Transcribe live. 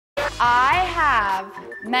I have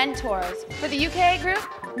mentors for the UK group,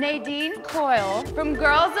 Nadine Coyle from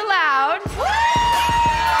Girls Aloud.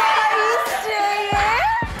 Are you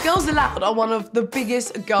serious? Girls Aloud are one of the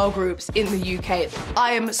biggest girl groups in the UK.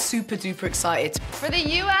 I am super duper excited. For the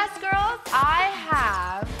US girls, I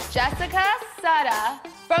have Jessica Sutta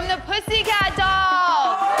from the Pussycat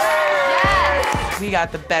Dolls. Yes. We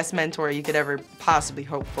got the best mentor you could ever possibly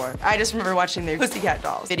hope for. I just remember watching their Pussycat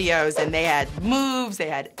Dolls videos, and they had moves, they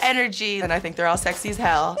had energy, and I think they're all sexy as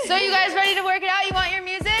hell. So you guys ready to work it out? You want your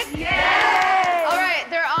music? Yay! All right,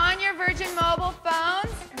 they're on your Virgin mobile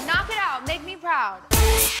phones. Knock it out, make me proud.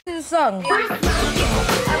 This song. We're focused,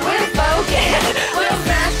 we'll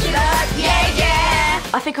smash it up, yeah, yeah.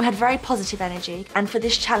 I think I had very positive energy, and for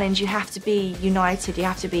this challenge you have to be united, you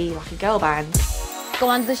have to be like a girl band. Go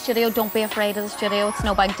onto the studio, don't be afraid of the studio, it's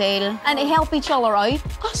no big deal. And help each other out.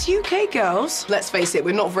 Us UK girls, let's face it,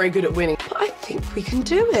 we're not very good at winning, but I think we can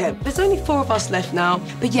do it. There's only 4 of us left now,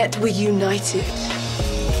 but yet we're united.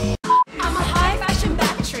 I'm a high fashion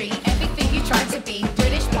battery, everything you try to be,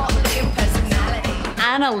 British popular personality.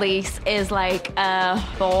 Annalise is like a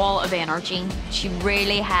ball of energy. She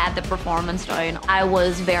really had the performance down. I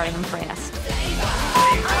was very impressed.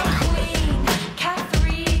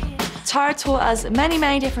 Tara taught us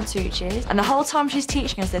many different sutures, and the whole time she's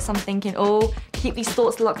teaching us this, I'm thinking, oh, keep these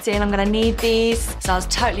thoughts locked in, I'm gonna need these. So I was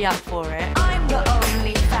totally up for it. I'm the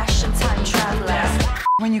only fashion time traveler.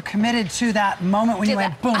 When you committed to that moment, when you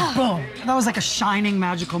went boom, boom, that was like a shining,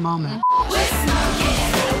 magical moment.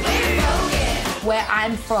 Where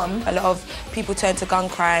I'm from, A lot of people turn to gun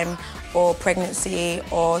crime or pregnancy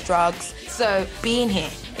or drugs. So being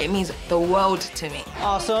here, it means the world to me.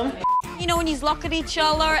 Awesome. You know, when you look at each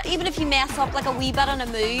other, even if you mess up like a wee bit on a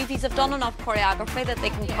move, have done enough choreography that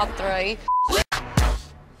they can cut through.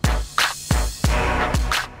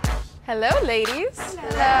 Hello, ladies.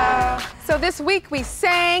 Hello. So this week we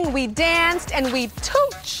sang, we danced, and we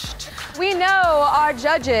tooched. We know our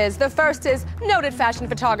judges. The first is noted fashion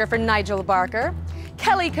photographer Nigel Barker,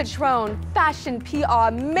 Kelly Catrone, fashion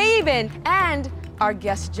PR maven, and our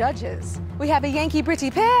guest judges. We have a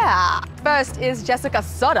Yankee-Britty pair. First is Jessica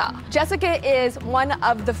Sutta. Jessica is one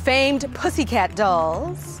of the famed Pussycat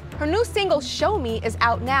Dolls. Her new single, Show Me, is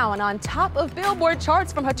out now and on top of Billboard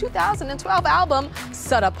charts from her 2012 album,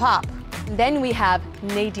 Sutta Pop. Then we have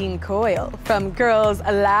Nadine Coyle from Girls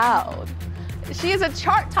Aloud. She is a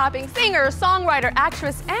chart-topping singer, songwriter,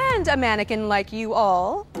 actress, and a mannequin like you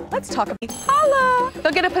all. Let's talk about Holla.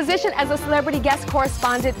 They'll get a position as a celebrity guest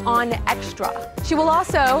correspondent on Extra. She will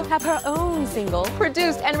also have her own single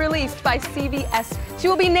produced and released by CBS. She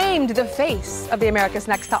will be named the face of the America's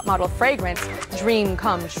Next Top Model fragrance, Dream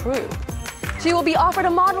Come True. She will be offered a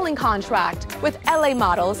modeling contract with LA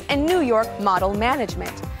Models and New York Model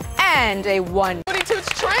Management. And a 122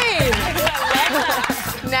 train.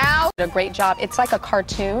 Now, a great job. It's like a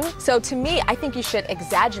cartoon. So to me, I think you should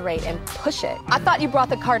exaggerate and push it. I thought you brought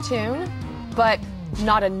the cartoon, but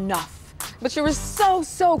not enough. But you were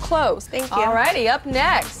so close. Thank you. Alrighty, up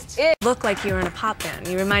next. Looked like you were in a pop band.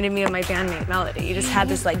 You reminded me of my bandmate Melody. You just had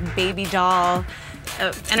this like baby doll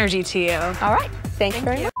energy to you. All right, thank you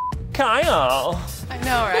very much. Kyle. I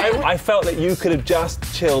know, right? I felt that you could have just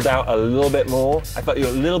chilled out a little bit more. I felt you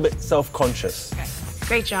were a little bit self-conscious.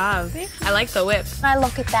 Great job. I like the whip. I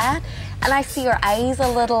look at that and I see your eyes a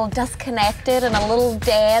little disconnected and a little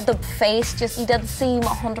dead. The face just, you didn't seem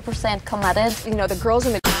 100% committed. You know, the girls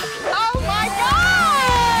in the... Oh my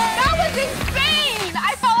God! That was insane!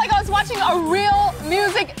 I felt like I was watching a real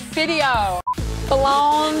music video.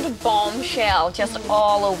 Blonde bombshell, just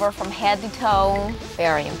all over from head to toe.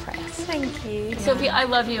 Very impressed. Thank you. Sophie, I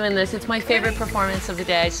love you in this. It's my favorite performance of the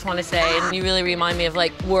day, I just want to say. And you really remind me of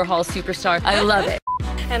like Warhol Superstar. I love it.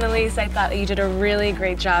 Annalise, I thought you did a really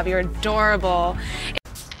great job. You're adorable.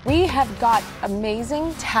 We have got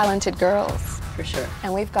amazing, talented girls. For sure.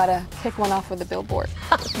 And we've got to pick one off with the Billboard.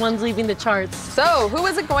 One's leaving the charts. So, who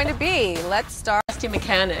is it going to be? Let's start. Rusty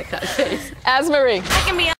Mechanic, that face. Asmarie. I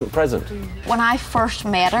can be Present. When I first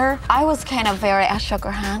met her, I was kind of I shook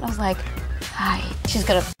her hand. I was like, hi. She's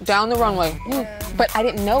gonna... Down the runway. But I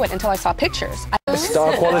didn't know it until I saw pictures.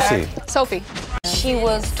 Star quality. Sophie. She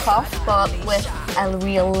was tough, but with a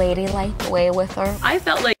real ladylike way with her. I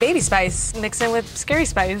felt like Baby Spice mixed in with Scary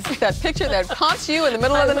Spice. That picture that haunts you in the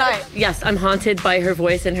middle of the night. Yes, I'm haunted by her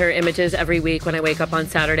voice and her images every week when I wake up on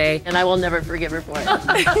Saturday, and I will never forgive her for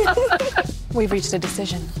it. We've reached a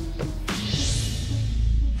decision.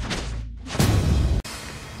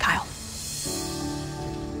 Kyle.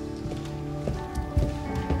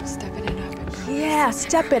 Step it up. Yeah,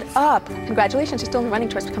 step it up. Congratulations, you're still in the running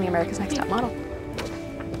towards becoming America's Next Top Model.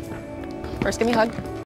 First, give me a hug.